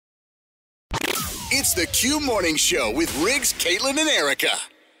It's the Q Morning Show with Riggs, Caitlin, and Erica.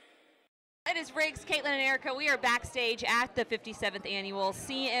 It is Riggs, Caitlin, and Erica. We are backstage at the 57th annual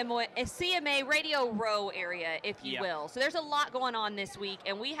CMA Radio Row area, if you will. So there's a lot going on this week,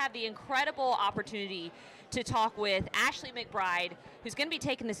 and we have the incredible opportunity to talk with Ashley McBryde, who's going to be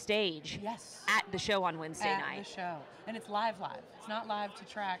taking the stage at the show on Wednesday night. At the show. And it's live. It's not live to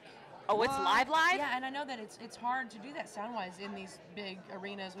track. Oh, it's live? Yeah, and I know that it's hard to do that sound-wise in these big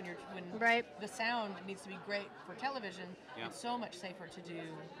arenas when the sound needs to be great for television. Yeah. It's so much safer to do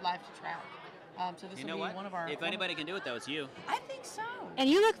live to track. So this will be one of our... If anybody can do it, though, it's you. I think so. And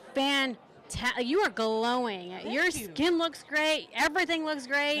you look fantastic. You are glowing. Your skin looks great. Everything looks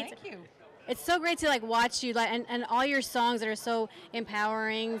great. Thank you. It's so great to watch you and all your songs that are so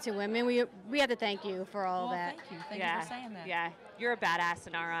empowering to women. We have to thank you for all that. Thank you. Thank you for saying that. Yeah, you're a badass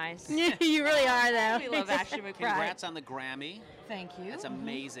in our eyes. You really are, though. We love Ashley McBryde. Congrats on the Grammy. Thank you. That's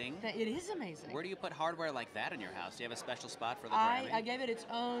amazing. It is amazing. Where do you put hardware like that in your house? Do you have a special spot for the Grammy? I gave it its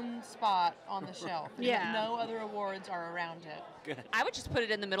own spot on the shelf. Yeah. No other awards are around it. Good. I would just put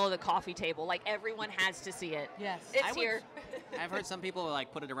it in the middle of the coffee table. Like, everyone has to see it. Yes. It's here. I've heard some people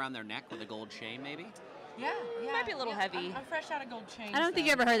put it around their neck with a gold chain, maybe. Yeah. Might be a little heavy. I'm fresh out of gold chains. I don't think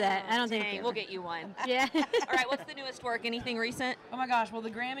you ever heard that. I don't think we'll get you one. Yeah. All right, what's the newest work? Anything recent? Oh my gosh, well the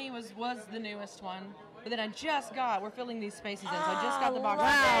Grammy was the newest one. But then we're filling these spaces in, so I just got the box.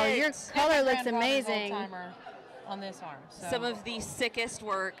 Wow, your color looks amazing. On this arm. So. Some of the sickest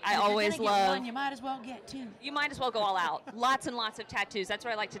work I always love. One, you might as well get two. You might as well go all out. Lots and lots of tattoos. That's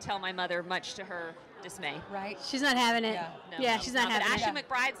what I like to tell my mother, much to her dismay. Right. She's not having it. Yeah, she's not having it. Ashley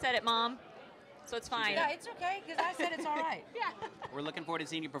McBryde said it, Mom. So it's fine. Yeah, it's okay, because I said it's all right. Yeah. We're looking forward to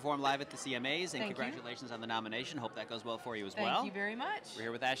seeing you perform live at the CMAs, and congratulations on the nomination. Hope that goes well for you as well. Thank you very much. We're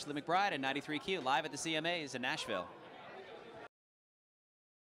here with Ashley McBryde and 93Q live at the CMAs in Nashville.